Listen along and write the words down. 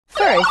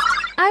First,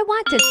 I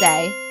want to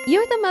say,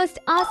 you're the most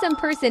awesome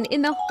person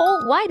in the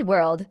whole wide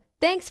world.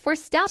 Thanks for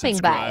stopping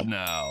by. Subscribe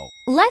now.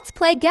 Let's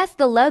play Guess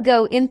the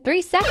Logo in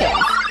 3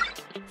 seconds.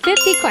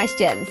 50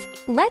 questions.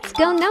 Let's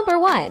go number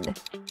 1.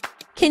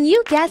 Can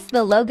you guess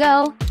the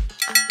logo?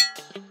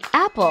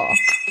 Apple.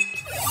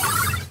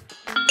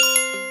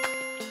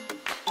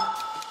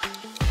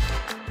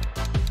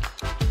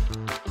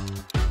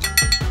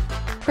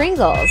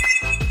 Pringles.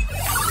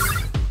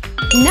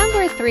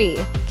 Number 3.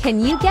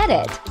 Can you get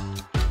it?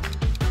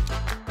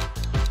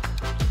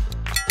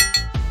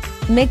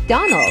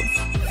 McDonald's.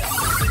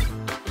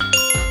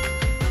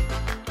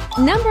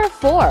 Number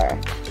 4.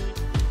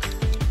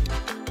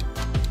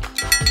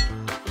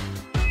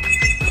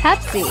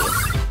 Pepsi.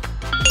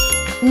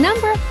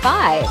 Number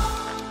 5.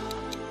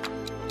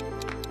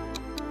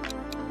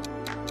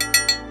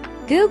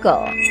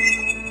 Google.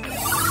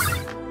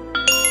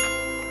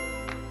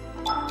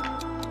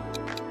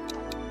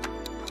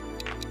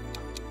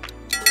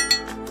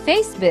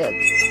 Facebook.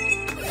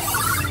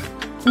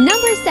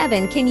 Number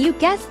 7. Can you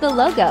guess the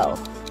logo?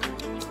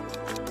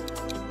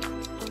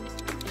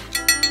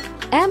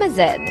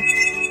 Amazon.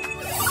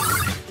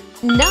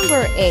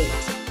 Number 8.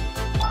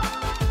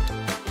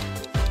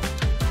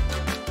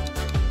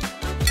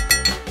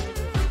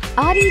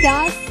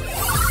 Adidas.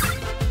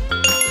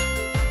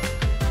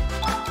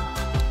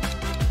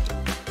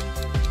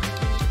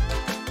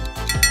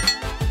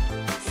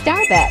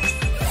 Starbucks.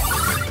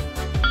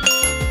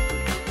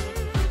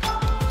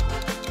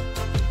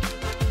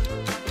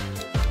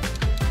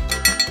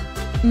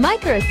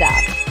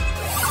 Microsoft.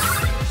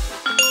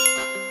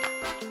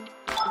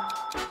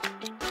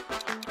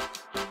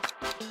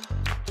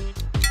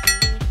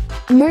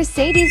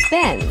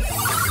 Mercedes-Benz.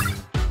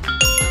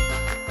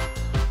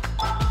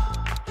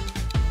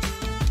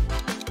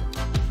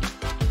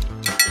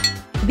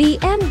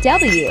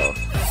 BMW.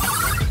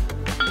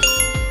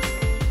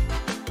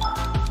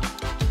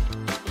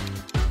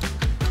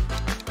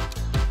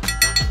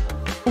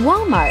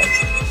 Walmart.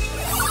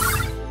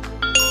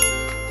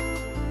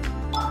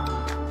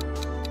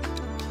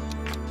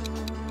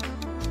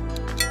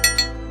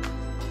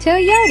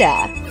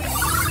 Toyota.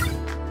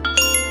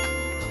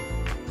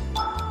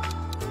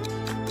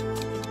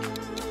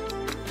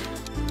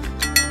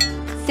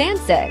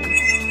 Samsung.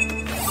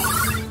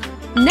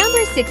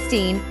 Number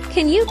 16.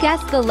 Can you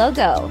guess the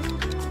logo?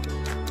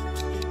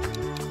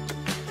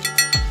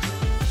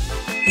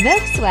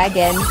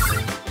 Volkswagen.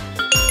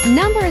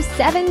 Number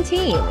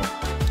 17.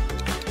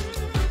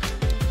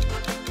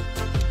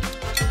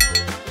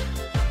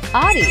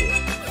 Audi.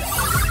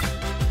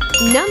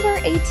 Number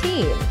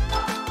 18.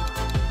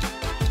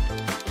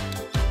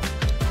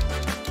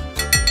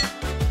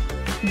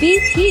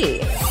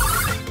 BP.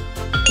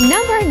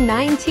 Number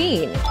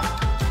 19.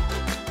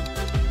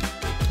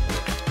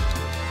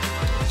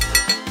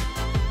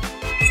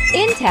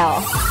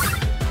 Intel.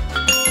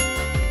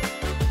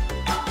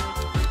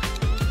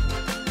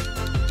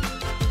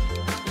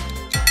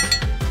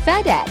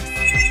 FedEx.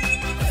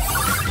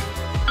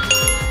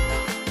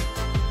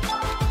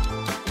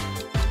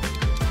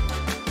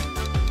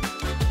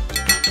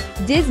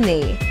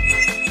 Disney.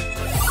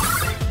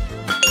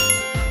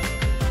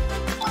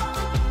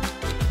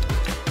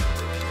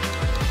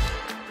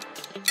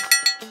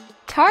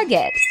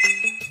 Target.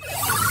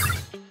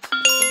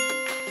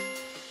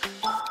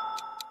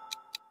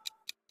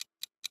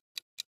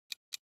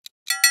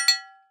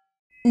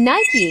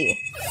 Nike.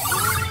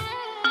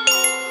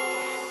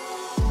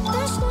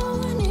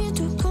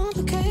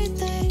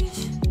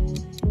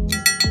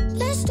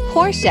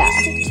 Porsche.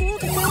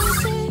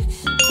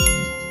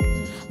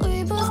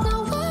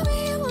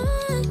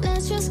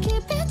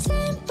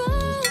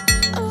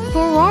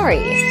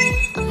 Ferrari.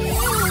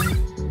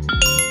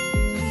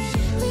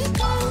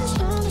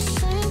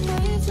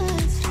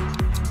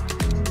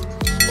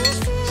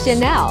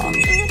 Chanel.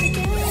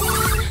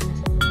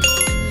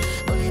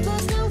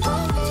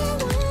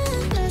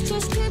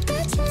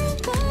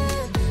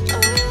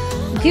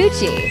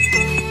 Gucci.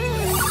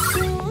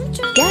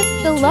 Guess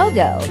the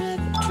logo.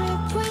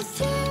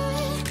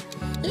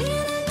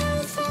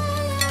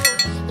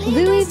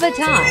 Louis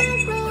Vuitton.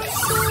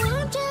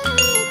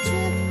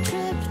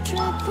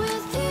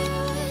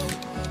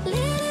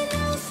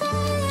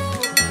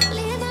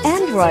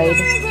 Android.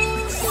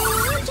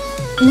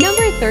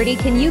 Number 30.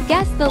 Can you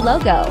guess the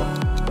logo?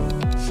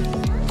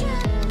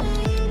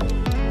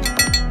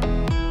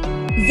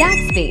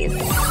 Zaxby's.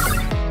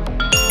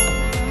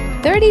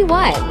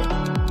 31.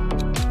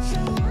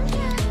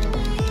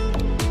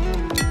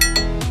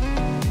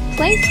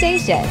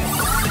 PlayStation.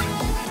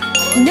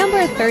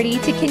 Number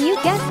 32. Can you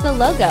guess the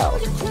logo?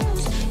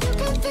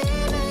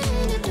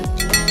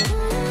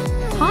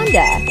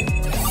 Honda.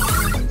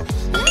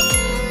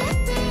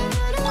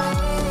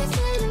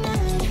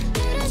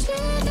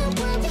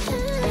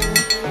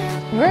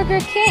 Burger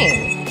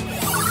King.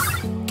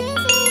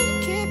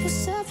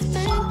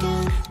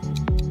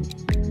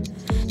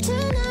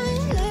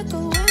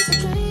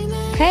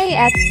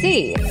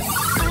 KFC.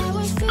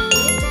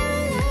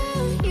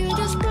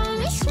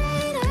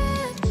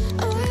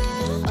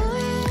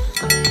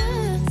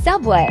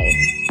 Subway.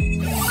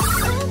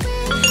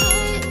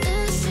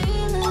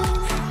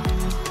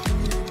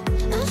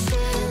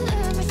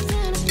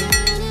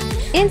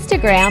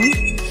 Instagram.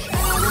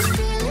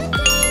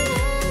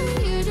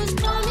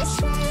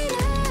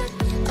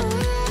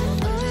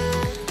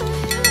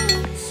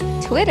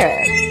 Twitter.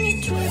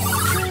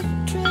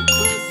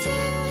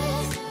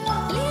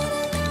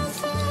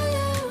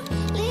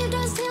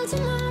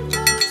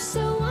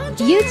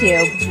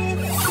 YouTube.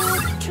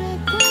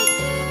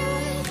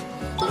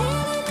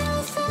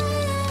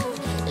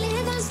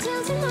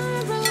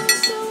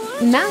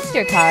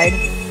 MasterCard.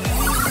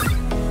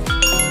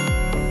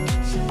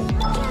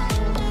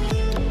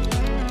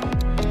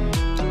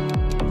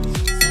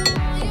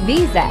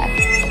 Visa.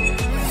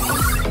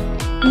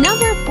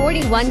 Number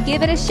 41,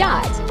 give it a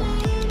shot.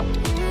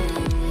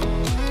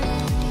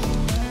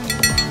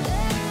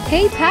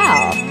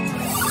 PayPal.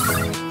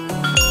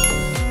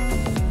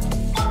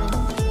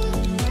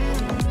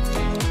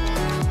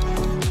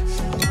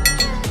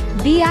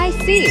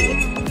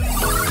 VIC.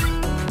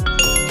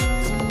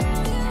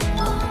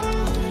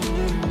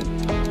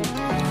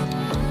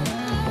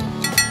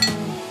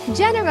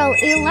 General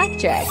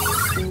Electric.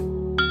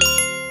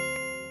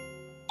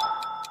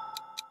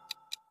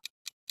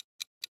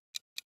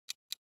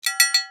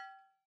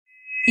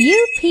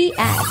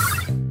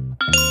 UPS.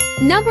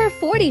 Number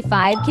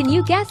 45, can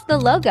you guess the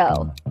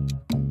logo?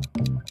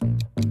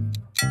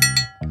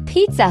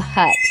 Pizza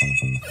Hut.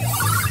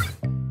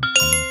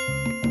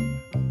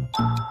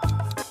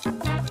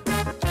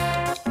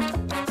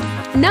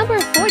 Number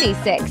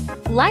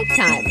 46,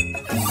 Lifetime.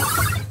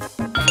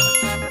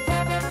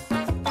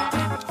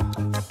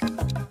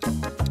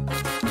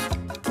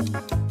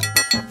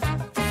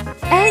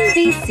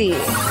 NBC.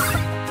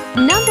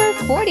 Number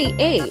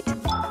 48.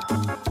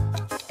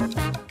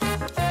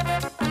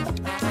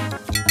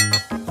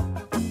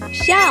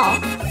 Shell.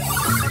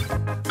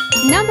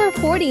 Number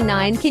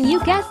 49, can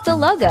you guess the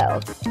logo?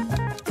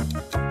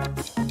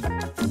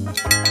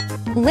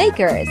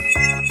 Lakers.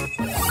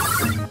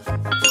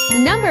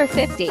 Number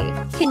 50,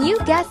 can you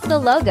guess the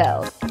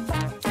logo?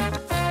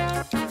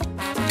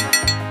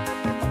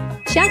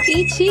 Chuck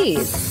E.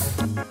 Cheese.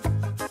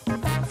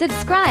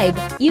 Subscribe,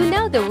 you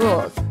know the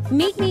rules.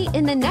 Meet me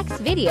in the next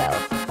video.